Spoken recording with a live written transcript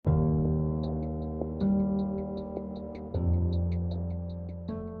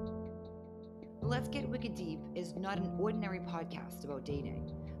Wicked Deep is not an ordinary podcast about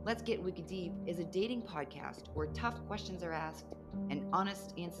dating. Let's Get Wicked Deep is a dating podcast where tough questions are asked and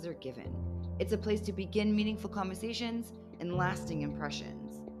honest answers are given. It's a place to begin meaningful conversations and lasting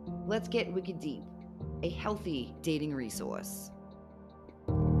impressions. Let's Get Wicked Deep, a healthy dating resource.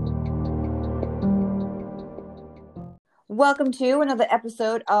 Welcome to another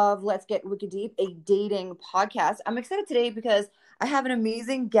episode of Let's Get Wicked Deep, a dating podcast. I'm excited today because I have an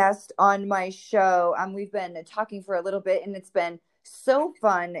amazing guest on my show. We've been talking for a little bit and it's been so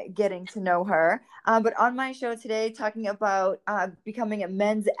fun getting to know her. But on my show today, talking about becoming a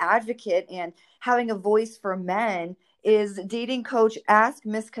men's advocate and having a voice for men is dating coach Ask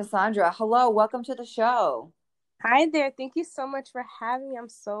Miss Cassandra. Hello, welcome to the show. Hi there. Thank you so much for having me. I'm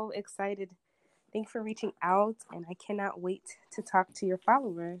so excited. Thanks for reaching out, and I cannot wait to talk to your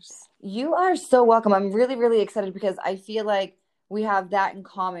followers. You are so welcome. I'm really, really excited because I feel like we have that in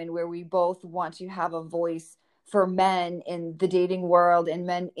common where we both want to have a voice for men in the dating world and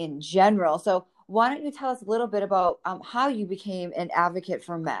men in general. So why don't you tell us a little bit about how you became an advocate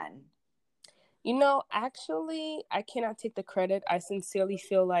for men? You know, actually, I cannot take the credit. I sincerely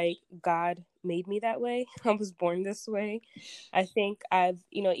feel like God made me that way. I was born this way. I think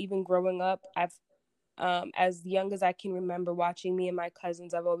even growing up, as young as I can remember watching me and my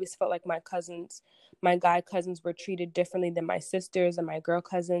cousins, I've always felt like my guy cousins were treated differently than my sisters and my girl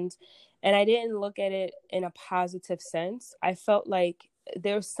cousins. And I didn't look at it in a positive sense. I felt like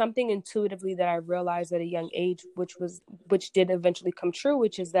there was something intuitively that I realized at a young age, which did eventually come true,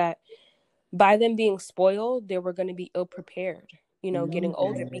 which is that by them being spoiled, they were going to be ill prepared, getting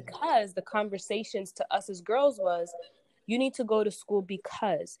older, because the conversations to us as girls was, you need to go to school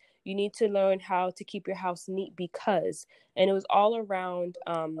because you need to learn how to keep your house neat because, and it was all around,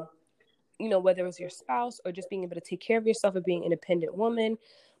 whether it was your spouse or just being able to take care of yourself or being an independent woman.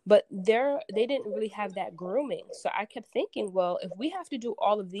 But they didn't really have that grooming. So I kept thinking, well, if we have to do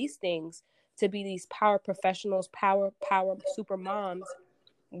all of these things to be these power professionals, power super moms,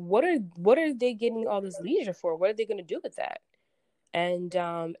 what are they getting all this leisure for? What are they going to do with that? And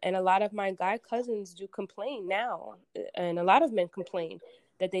a lot of my guy cousins do complain now, and a lot of men complain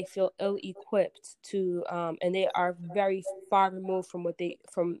that they feel ill-equipped to, and they are very far removed from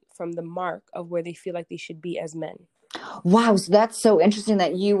from the mark of where they feel like they should be as men. Wow, so that's so interesting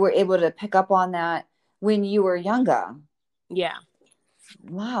that you were able to pick up on that when you were younger. Yeah.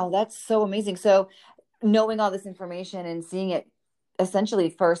 Wow, that's so amazing. So knowing all this information and seeing it essentially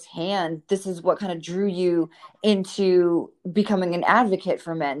firsthand, this is what kind of drew you into becoming an advocate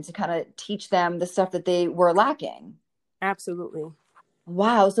for men, to kind of teach them the stuff that they were lacking. Absolutely.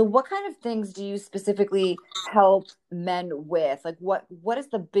 Wow. So what kind of things do you specifically help men with? Like what is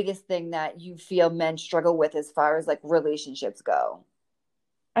the biggest thing that you feel men struggle with as far as like relationships go?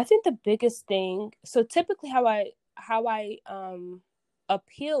 I think the biggest thing, so typically how I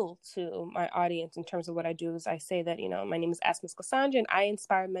appeal to my audience in terms of what I do is I say that, my name is Ask Miss Cassandra, and I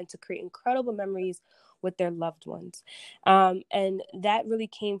inspire men to create incredible memories with their loved ones. And that really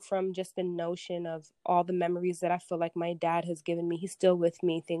came from just the notion of all the memories that I feel like my dad has given me. He's still with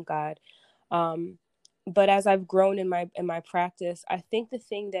me, thank God. But as I've grown in my practice, I think the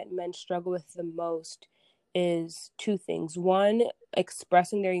thing that men struggle with the most is two things. One,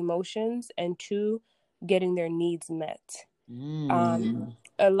 expressing their emotions, and two, getting their needs met.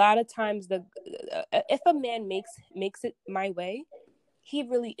 A lot of times if a man makes it my way, he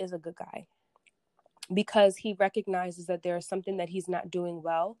really is a good guy, because he recognizes that there is something that he's not doing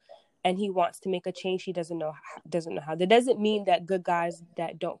well and he wants to make a change. He doesn't know how. That doesn't mean that good guys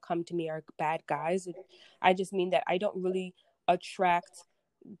that don't come to me are bad guys. I just mean that I don't really attract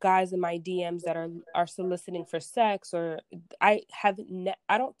guys in my DMs that are soliciting for sex, or I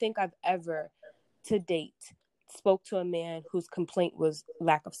don't think I've ever to date spoke to a man whose complaint was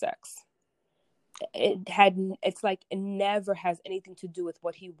lack of sex. It's like it never has anything to do with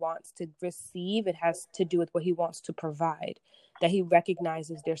what he wants to receive. It has to do with what he wants to provide, that he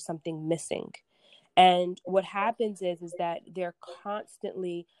recognizes there's something missing. And what happens is that they're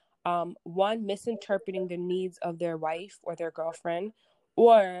constantly, one, misinterpreting the needs of their wife or their girlfriend,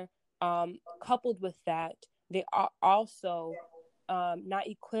 or coupled with that, they are also not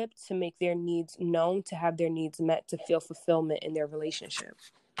equipped to make their needs known, to have their needs met, to feel fulfillment in their relationship.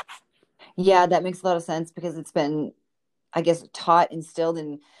 Yeah, that makes a lot of sense, because it's been, I guess, instilled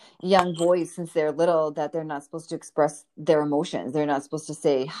in young boys since they're little that they're not supposed to express their emotions. They're not supposed to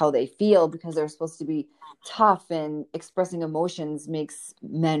say how they feel, because they're supposed to be tough, and expressing emotions makes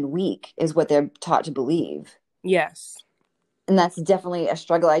men weak, is what they're taught to believe. Yes. And that's definitely a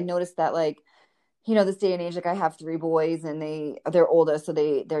struggle. I noticed that, like, this day and age, like I have 3 boys and they're older, so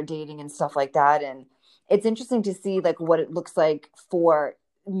they're dating and stuff like that. And it's interesting to see like what it looks like for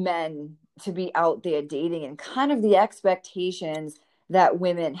men to be out there dating and kind of the expectations that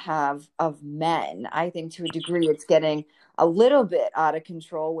women have of men. I think to a degree it's getting a little bit out of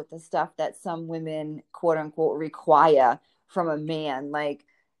control with the stuff that some women, quote unquote, require from a man. Like,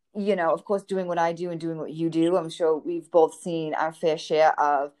 of course, doing what I do and doing what you do. I'm sure we've both seen our fair share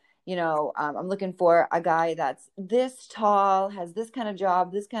of, I'm looking for a guy that's this tall, has this kind of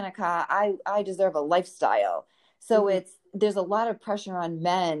job, this kind of car. I deserve a lifestyle. So Mm-hmm. there's a lot of pressure on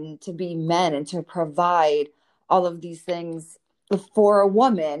men to be men and to provide all of these things for a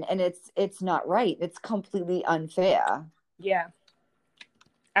woman, and it's not right. It's completely unfair. Yeah,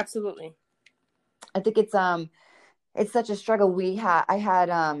 absolutely. I think it's such a struggle. I had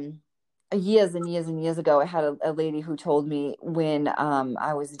years and years and years ago, I had a lady who told me when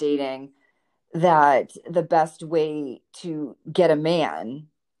I was dating that the best way to get a man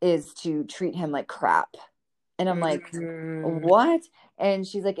is to treat him like crap. And I'm like, Mm-hmm. what? And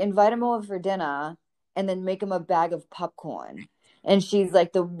she's like, invite him over for dinner and then make him a bag of popcorn. And she's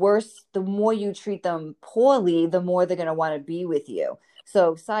like, the worse, the more you treat them poorly, the more they're going to want to be with you.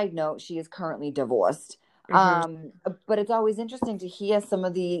 So, side note, she is currently divorced. Mm-hmm. But it's always interesting to hear some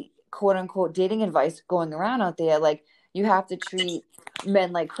of the quote unquote dating advice going around out there. Like, you have to treat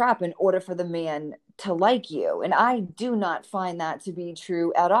men like crap in order for the man to like you. And I do not find that to be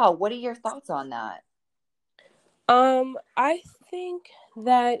true at all. What are your thoughts on that? I think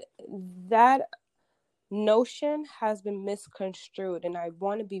that that notion has been misconstrued, and I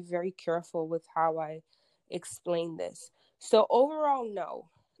want to be very careful with how I explain this. So overall, no,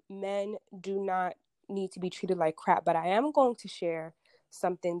 men do not need to be treated like crap, but I am going to share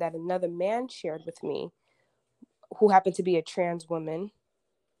something that another man shared with me who happened to be a trans woman.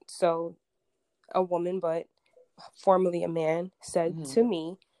 So a woman, but formerly a man, said Mm-hmm. to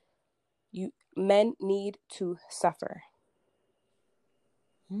me, "You men need to suffer.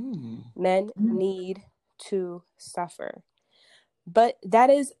 Men need to suffer." But that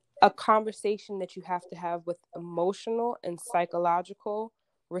is a conversation that you have to have with emotional and psychological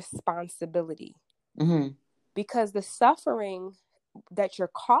responsibility. Mm-hmm. Because the suffering that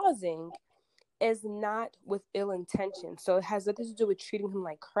you're causing is not with ill intention. So it has nothing to do with treating him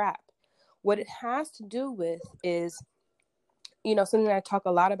like crap. What it has to do with is, something that I talk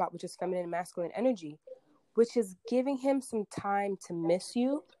a lot about, which is feminine and masculine energy, which is giving him some time to miss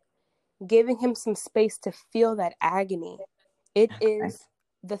you, giving him some space to feel that agony. It Okay. is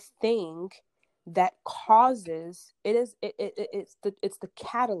the thing that causes it's the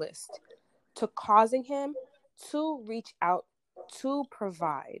catalyst to causing him to reach out to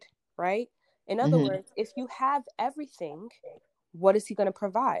provide, right? In other Mm-hmm. words, if you have everything, what is he going to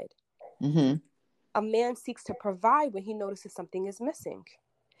provide? Mm-hmm. A man seeks to provide when he notices something is missing.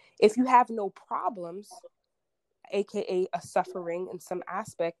 If you have no problems, aka a suffering in some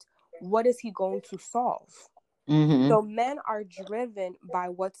aspect, what is he going to solve? Mm-hmm. So men are driven by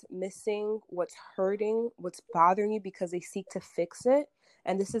what's missing, what's hurting, what's bothering you because they seek to fix it.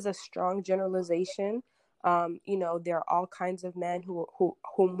 And this is a strong generalization. There are all kinds of men who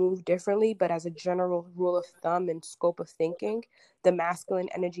move differently, but as a general rule of thumb and scope of thinking, the masculine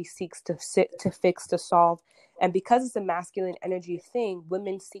energy seeks to sit, to fix, to solve. And because it's a masculine energy thing,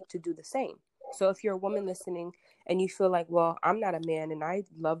 women seek to do the same. So if you're a woman listening and you feel like, well, I'm not a man and I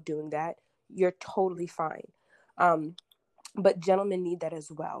love doing that, you're totally fine. But gentlemen need that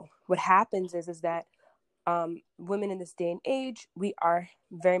as well. What happens is that women in this day and age, we are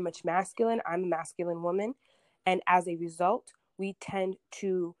very much masculine. I'm a masculine woman. And as a result, we tend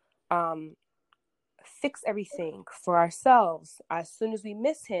to fix everything for ourselves. As soon as we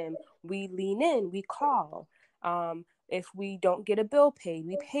miss him, we lean in, we call. If we don't get a bill paid,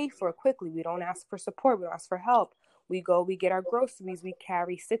 we pay for it quickly. We don't ask for support, we don't ask for help. We go, we get our groceries, we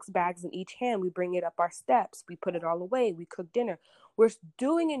carry 6 bags in each hand, we bring it up our steps, we put it all away, we cook dinner. We're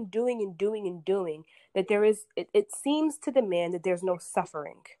doing and doing and doing and doing that it seems to the man that there's no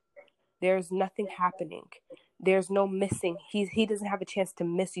suffering. There's nothing happening. There's no missing. He doesn't have a chance to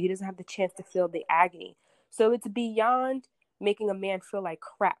miss you. He doesn't have the chance to feel the agony. So it's beyond making a man feel like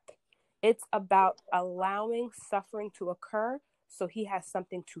crap. It's about allowing suffering to occur so he has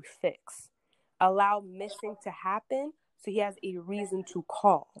something to fix. Allow missing to happen so he has a reason to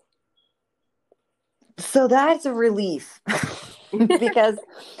call. So that's a relief. Because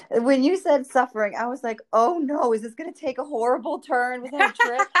when you said suffering, I was like, oh no, is this going to take a horrible turn with her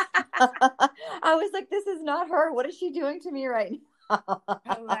trip? I was like, this is not her. What is she doing to me right now?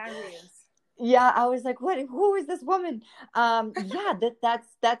 Hilarious. Yeah, I was like, who is this woman? Yeah,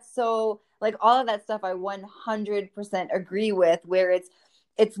 that's so like all of that stuff I 100% agree with, where it's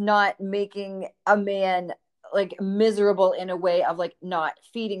it's not making a man like miserable in a way of like not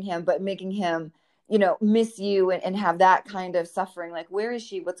feeding him, but making him, miss you and have that kind of suffering. Like, where is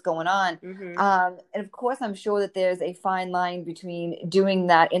she? What's going on? Mm-hmm. And of course, I'm sure that there's a fine line between doing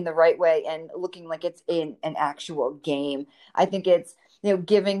that in the right way and looking like it's in an actual game. I think it's,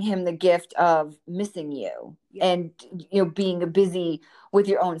 giving him the gift of missing you and, being busy with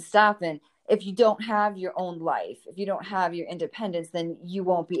your own stuff. And if you don't have your own life, if you don't have your independence, then you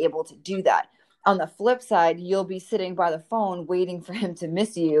won't be able to do that. On the flip side, you'll be sitting by the phone waiting for him to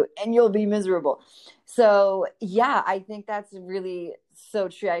miss you and you'll be miserable. So, yeah, I think that's really so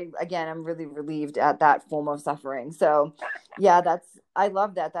true. I'm really relieved at that form of suffering. So, yeah, I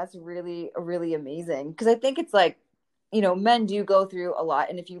love that. That's really, really amazing. Because I think it's like, men do go through a lot.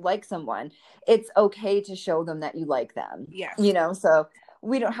 And if you like someone, it's okay to show them that you like them, Yes. So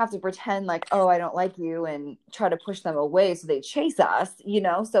we don't have to pretend like, oh, I don't like you and try to push them away so they chase us,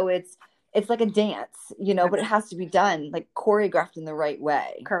 So it's like a dance, but it has to be done like choreographed in the right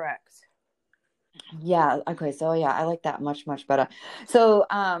way. Correct. Yeah. Okay. So yeah, I like that much, much better. So,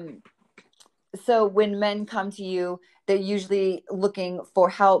 so when men come to you, they're usually looking for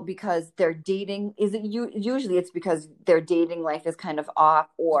help because they're dating. Is it usually it's because their dating life is kind of off,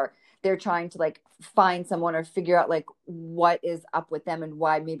 or they're trying to like find someone or figure out like what is up with them and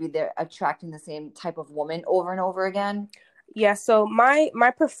why maybe they're attracting the same type of woman over and over again? Yeah, so my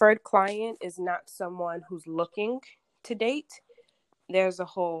preferred client is not someone who's looking to date. There's a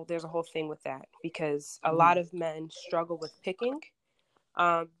whole thing with that because a lot of men struggle with picking.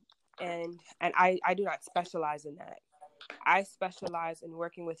 And I do not specialize in that. I specialize in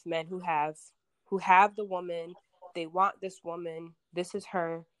working with men who have the woman, they want this woman, this is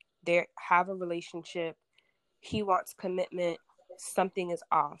her, they have a relationship, he wants commitment, something is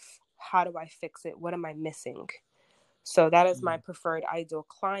off. How do I fix it? What am I missing? So that is my preferred ideal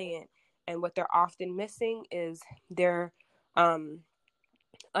client. And what they're often missing is they're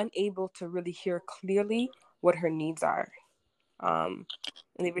unable to really hear clearly what her needs are. And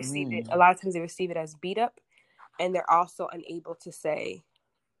they receive it, a lot of times they receive it as beat up, and they're also unable to say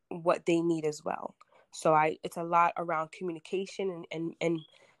what they need as well. So it's a lot around communication and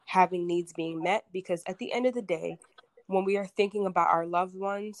having needs being met, because at the end of the day, when we are thinking about our loved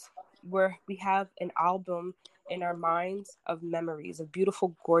ones, we have an album in our minds of memories, of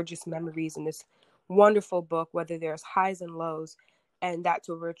beautiful, gorgeous memories in this wonderful book, whether there's highs and lows, and that's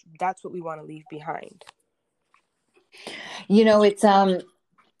what we want to leave behind.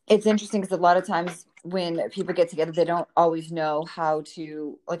 It's interesting because a lot of times when people get together, they don't always know how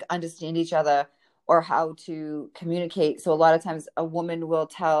to like understand each other or how to communicate. So a lot of times a woman will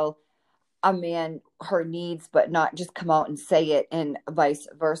tell a man her needs, but not just come out and say it, and vice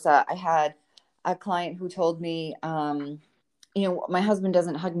versa. I had a client who told me, my husband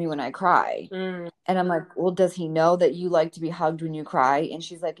doesn't hug me when I cry. And I'm like, well, does he know that you like to be hugged when you cry? And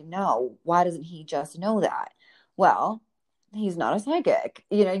she's like, no, why doesn't he just know that? Well, he's not a psychic.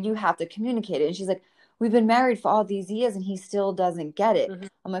 You have to communicate it. And she's like, we've been married for all these years and he still doesn't get it.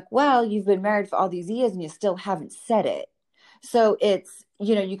 I'm like, well, you've been married for all these years and you still haven't said it. So it's,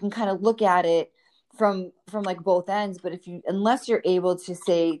 you can kind of look at it from like both ends. But unless you're able to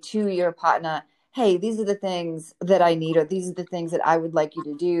say to your partner, hey, these are the things that I need, or these are the things that I would like you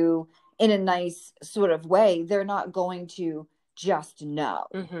to do in a nice sort of way, they're not going to just know.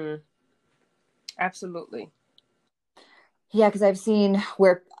 Absolutely. Yeah, because I've seen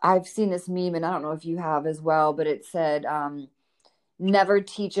this meme, and I don't know if you have as well, but it said, never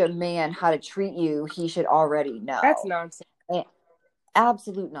teach a man how to treat you. He should already know. That's nonsense.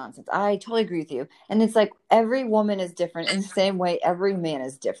 Absolute nonsense. I totally agree with you. And it's like every woman is different in the same way every man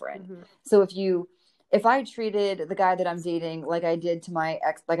is different. So if I treated the guy that I'm dating like I did my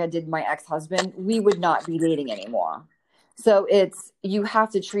ex-husband, we would not be dating anymore. So you have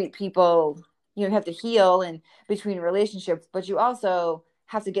to treat people, you have to heal in between relationships, but you also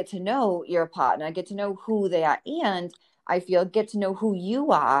have to get to know your partner, get to know who they are, and I feel get to know who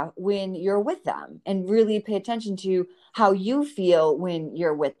you are when you're with them, and really pay attention to how you feel when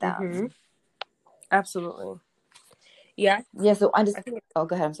you're with them. Absolutely. Yeah. Yeah. So oh,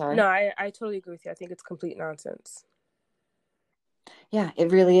 go ahead. I'm sorry. No, I totally agree with you. I think it's complete nonsense. Yeah,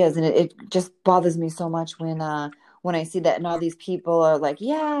 it really is. And it just bothers me so much when I see that and all these people are like,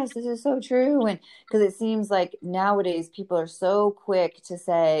 yes, this is so true. And because it seems like nowadays people are so quick to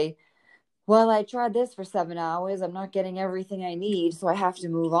say, well, I tried this for 7 hours. I'm not getting everything I need, so I have to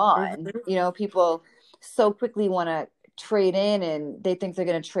move on. People so quickly want to trade in, and they think they're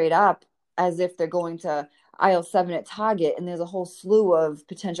going to trade up as if they're going to aisle 7 at Target, and there's a whole slew of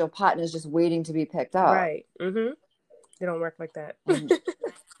potential partners just waiting to be picked up. Right. They don't work like that.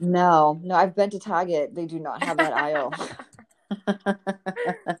 No, I've been to Target. They do not have that aisle.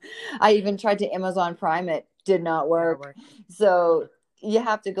 I even tried to Amazon Prime it, did not work. So you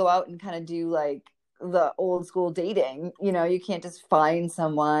have to go out and kind of do like the old school dating. You can't just find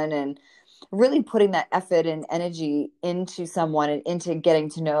someone, and really putting that effort and energy into someone and into getting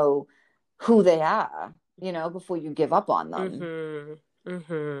to know who they are, before you give up on them.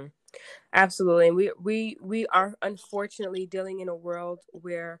 Absolutely. And we are unfortunately dealing in a world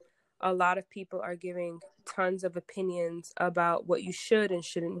where a lot of people are giving tons of opinions about what you should and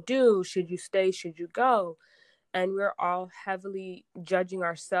shouldn't do. Should you stay? Should you go? And we're all heavily judging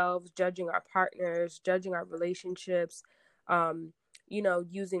ourselves, judging our partners, judging our relationships,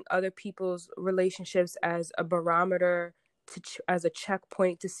 using other people's relationships as a barometer, as a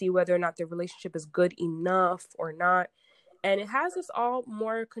checkpoint to see whether or not the relationship is good enough or not. And it has us all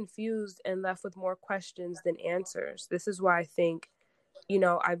more confused and left with more questions than answers. This is why I think,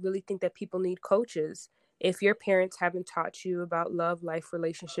 I really think that people need coaches. If your parents haven't taught you about love, life,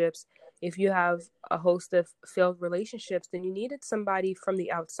 relationships, if you have a host of failed relationships, then you needed somebody from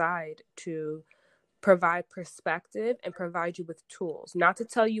the outside to provide perspective and provide you with tools, not to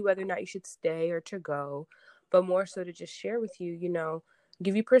tell you whether or not you should stay or to go, but more so to just share with you,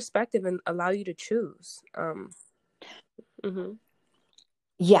 give you perspective and allow you to choose.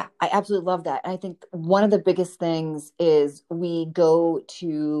 Yeah, I absolutely love that. And I think one of the biggest things is we go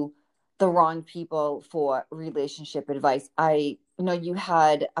to the wrong people for relationship advice. I know you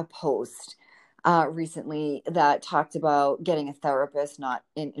had a post recently that talked about getting a therapist, not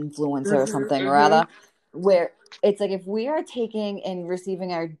an influencer or something, or rather, where it's like if we are taking and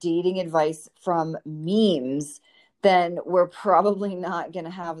receiving our dating advice from memes, then we're probably not going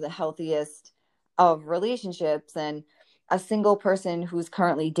to have the healthiest of relationships. And a single person who's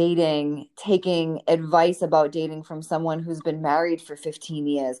currently dating, taking advice about dating from someone who's been married for 15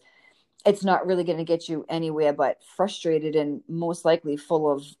 years, it's not really going to get you anywhere but frustrated and most likely full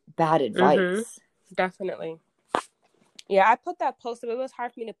of bad advice. Definitely. Yeah, I put that post up. It was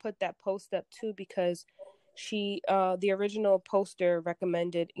hard for me to put that post up too because the original poster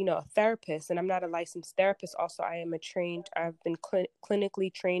recommended, a therapist, and I'm not a licensed therapist. Also, I've been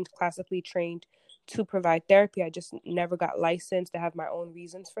clinically trained, classically trained to provide therapy. I just never got licensed. I have my own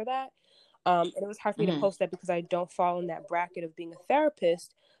reasons for that. And it was hard for me to post that because I don't fall in that bracket of being a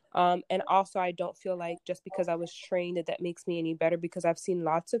therapist. And also I don't feel like just because I was trained that makes me any better, because I've seen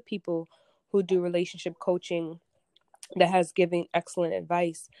lots of people who do relationship coaching that has given excellent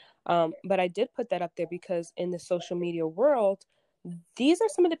advice. But I did put that up there because in the social media world, these are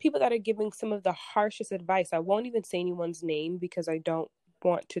some of the people that are giving some of the harshest advice. I won't even say anyone's name because I don't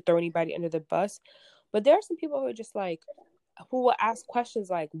want to throw anybody under the bus. But there are some people who are just like, who will ask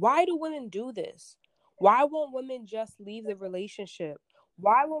questions like, why do women do this? Why won't women just leave the relationship?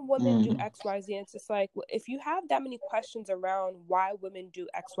 Why won't women do X, Y, Z? And it's just like, well, if you have that many questions around why women do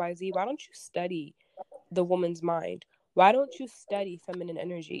X, Y, Z, why don't you study the woman's mind? Why don't you study feminine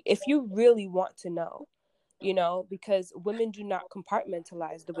energy if you really want to know? Because women do not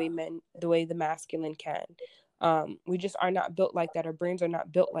compartmentalize the way the masculine can. We just are not built like that. Our brains are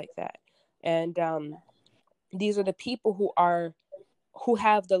not built like that. And these are the people who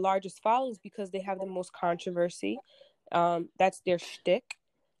have the largest followings because they have the most controversy. That's their shtick.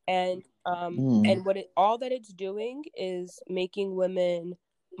 And all that it's doing is making women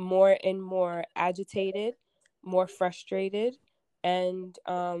more and more agitated, more frustrated, and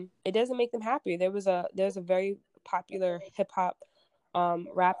it doesn't make them happy. There's a very popular hip hop,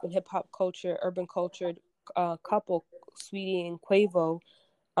 rap and hip hop culture, urban culture couple, Sweetie and Quavo,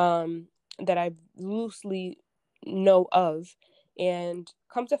 that I loosely know of, and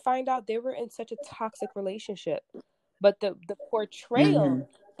come to find out they were in such a toxic relationship. But the portrayal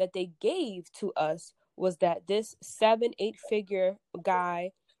that they gave to us was that this 7-8 figure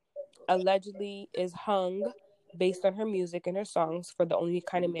guy allegedly is hung based on her music and her songs for the only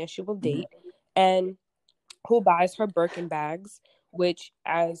kind of man she will date, and who buys her Birkin bags, which,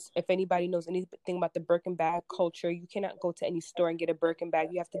 as if anybody knows anything about the Birkin bag culture, you cannot go to any store and get a Birkin bag.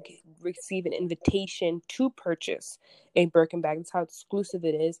 You have to receive an invitation to purchase a Birkin bag. That's how exclusive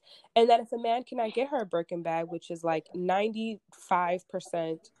it is. And that if a man cannot get her a Birkin bag, which is like 95%,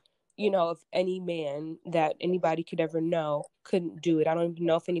 of any man that anybody could ever know, couldn't do it. I don't even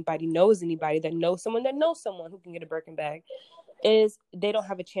know if anybody knows anybody that knows someone who can get a Birkin bag, is they don't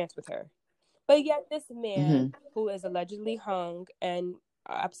have a chance with her. But yet this man who is allegedly hung and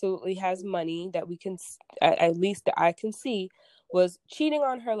absolutely has money that we can, at least that I can see, was cheating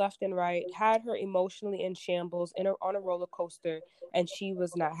on her left and right, had her emotionally in shambles, on a roller coaster, and she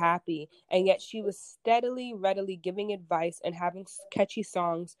was not happy. And yet she was steadily, readily giving advice and having catchy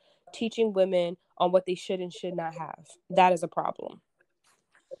songs, teaching women on what they should and should not have. That is a problem.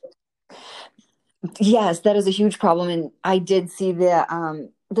 Yes, that is a huge problem. And I did see the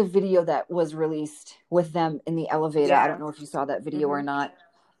video that was released with them in the elevator. I Yeah. don't know if you saw that video or not,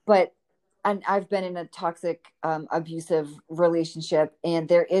 but and I've been in a toxic, abusive relationship, and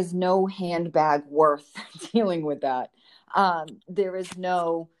there is no handbag worth dealing with that. There is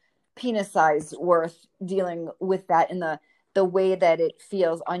no penis size worth dealing with that, and the way that it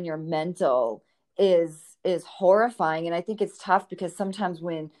feels on your mental is horrifying. And I think it's tough because sometimes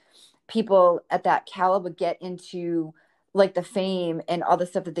when people at that caliber get into like the fame and all the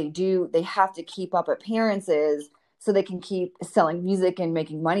stuff that they do, they have to keep up appearances so they can keep selling music and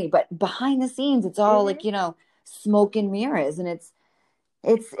making money. But behind the scenes, it's all like, smoke and mirrors. And it's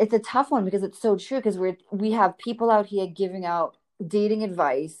a tough one because it's so true, because we have people out here giving out dating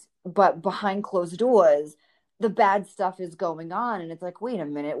advice, but behind closed doors, the bad stuff is going on. And it's like, wait a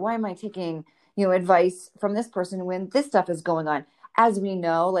minute, why am I taking, advice from this person when this stuff is going on? As we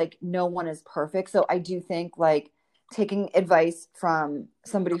know, like, no one is perfect. So I do think like taking advice from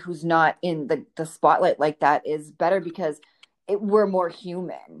somebody who's not in the spotlight like that is better, because we're more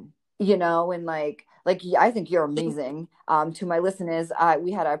human, and like I think you're amazing. To my listeners,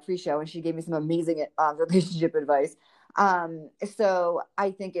 we had our pre-show and she gave me some amazing relationship advice. So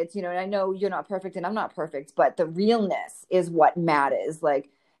I think it's, and I know you're not perfect and I'm not perfect, but the realness is what matters. Like,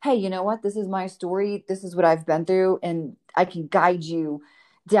 hey, you know what? This is my story. This is what I've been through, and I can guide you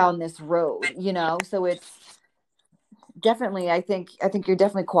down this road, So it's definitely, I think you're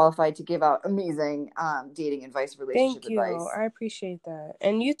definitely qualified to give out amazing dating advice, relationship Thank you. advice. I appreciate that.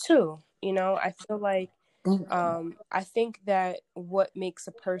 And you too. I feel like I think that what makes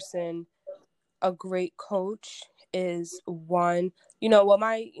a person a great coach is one,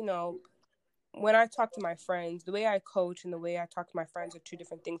 when I talk to my friends, the way I coach and the way I talk to my friends are two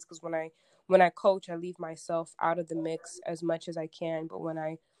different things. Because when I coach, I leave myself out of the mix as much as I can. But when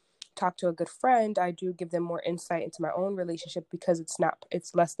I talk to a good friend, I do give them more insight into my own relationship, because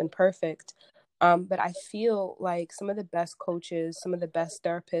it's less than perfect. But I feel like some of the best coaches, some of the best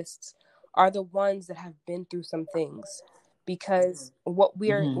therapists are the ones that have been through some things, because what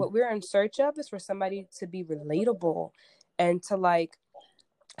we're in search of is for somebody to be relatable and to like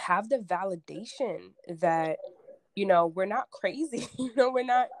have the validation that we're not crazy. We're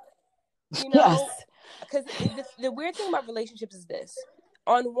not, Yes. because the weird thing about relationships is this: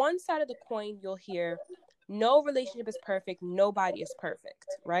 on one side of the coin you'll hear no relationship is perfect, nobody is perfect,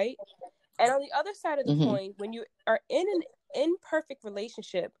 right? And on the other side of the coin, when you are in an imperfect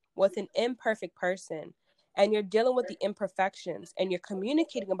relationship with an imperfect person, and you're dealing with the imperfections and you're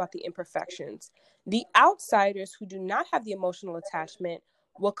communicating about the imperfections, the outsiders who do not have the emotional attachment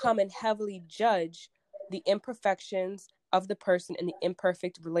will come and heavily judge the imperfections of the person in the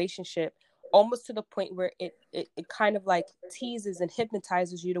imperfect relationship, almost to the point where it kind of like teases and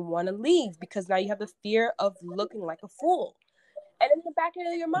hypnotizes you to want to leave, because now you have the fear of looking like a fool. And in the back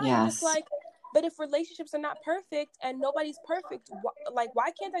of your mind, it's like, but if relationships are not perfect and nobody's perfect,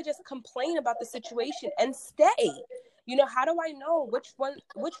 why can't I just complain about the situation and stay? How do I know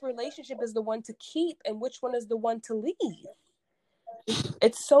which relationship is the one to keep and which one is the one to leave?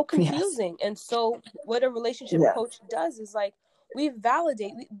 It's so confusing. Yes. And so what a relationship coach does is like, we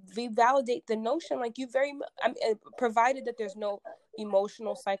validate the notion, like provided that there's no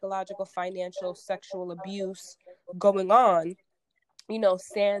emotional, psychological, financial, sexual abuse going on,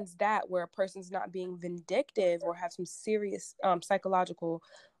 sans that, where a person's not being vindictive or have some serious psychological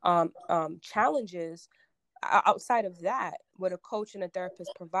challenges. Outside of that, what a coach and a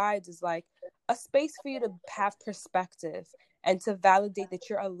therapist provides is like a space for you to have perspective and to validate that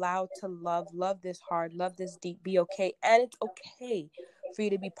you're allowed to love this hard, love this deep, be okay. And it's okay for you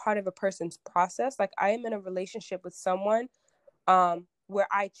to be part of a person's process. Like, I am in a relationship with someone where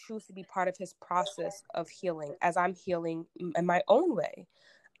I choose to be part of his process of healing as I'm healing in my own way.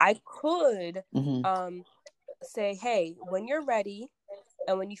 I could say, hey, when you're ready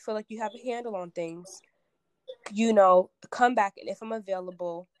and when you feel like you have a handle on things, come back, and if I'm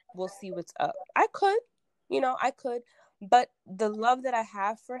available, we'll see what's up. I could, but the love that I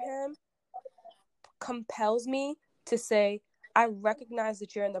have for him compels me to say, I recognize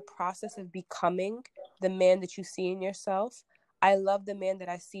that you're in the process of becoming the man that you see in yourself. I love the man that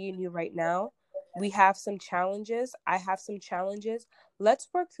I see in you right now. We have some challenges. I have some challenges. Let's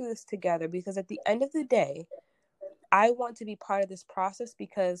work through this together, because at the end of the day, I want to be part of this process,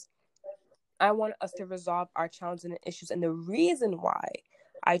 because I want us to resolve our challenges and issues. And the reason why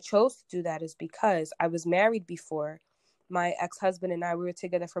I chose to do that is because I was married before. My ex-husband and I, we were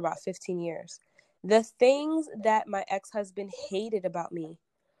together for about 15 years. The things that my ex-husband hated about me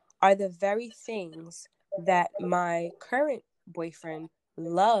are the very things that my current boyfriend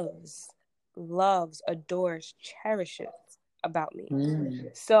loves, adores, cherishes about me.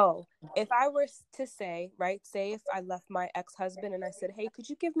 So if I were to say, right, say if I left my ex-husband and I said, hey, could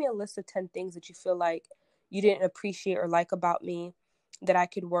you give me a list of 10 things that you feel like you didn't appreciate or like about me that I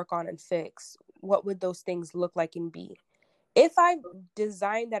could work on and fix? What would those things look like and be? If I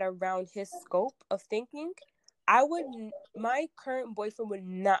designed that around his scope of thinking, my current boyfriend would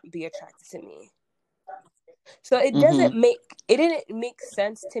not be attracted to me. So it didn't make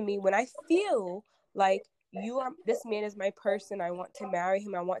sense to me when I feel like this man is my person. I want to marry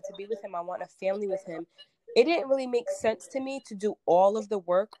him. I want to be with him. I want a family with him. It didn't really make sense to me to do all of the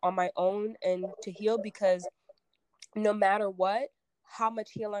work on my own and to heal, because no matter what, how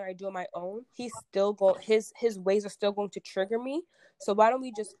much healing I do on my own, his ways are still going to trigger me. So why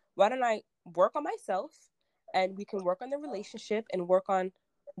don't I work on myself, and we can work on the relationship and work on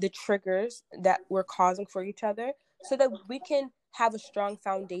the triggers that we're causing for each other, so that we can have a strong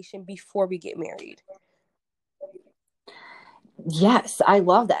foundation before we get married. Yes, I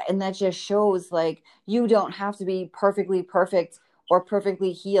love that. And that just shows like you don't have to be perfectly perfect or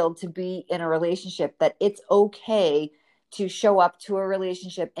perfectly healed to be in a relationship, that it's okay to show up to a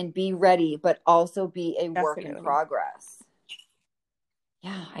relationship and be ready, but also be a work in progress.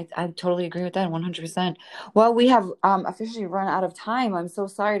 Yeah, I totally agree with that 100%. Well, we have officially run out of time. I'm so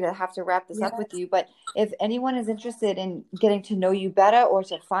sorry to have to wrap this up with you, but if anyone is interested in getting to know you better or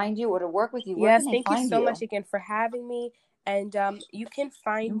to find you or to work with you, where can they find you? Yes, thank you so much again for having me. And you can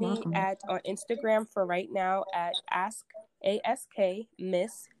find me on Instagram for right now at ASK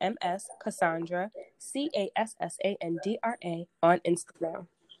Miss MS Cassandra, Cassandra on Instagram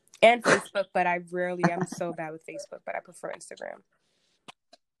and Facebook. But I'm so bad with Facebook, but I prefer Instagram.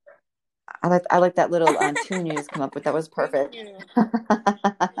 I like that little tune you just come up with. That was perfect.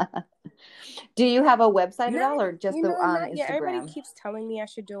 Do you have a website at all, or just on Instagram? Yeah, everybody keeps telling me I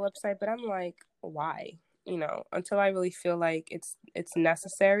should do a website, but I'm like, why? Until I really feel like it's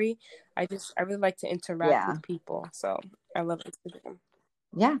necessary. I really like to interact with people. So I love Instagram.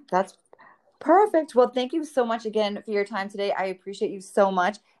 Yeah, that's perfect. Well, thank you so much again for your time today. I appreciate you so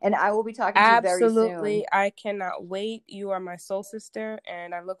much. And I will be talking to you very soon. Absolutely. I cannot wait. You are my soul sister,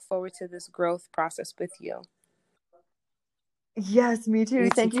 and I look forward to this growth process with you. Yes, me too.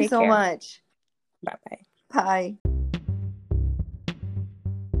 Thank you so much. Bye-bye. Bye.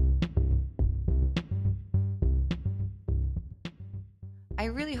 I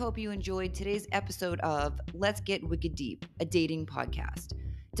really hope you enjoyed today's episode of Let's Get Wicked Deep, a dating podcast.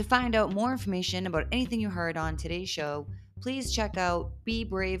 To find out more information about anything you heard on today's show, please check out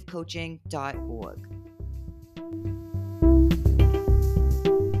bebravecoaching.org.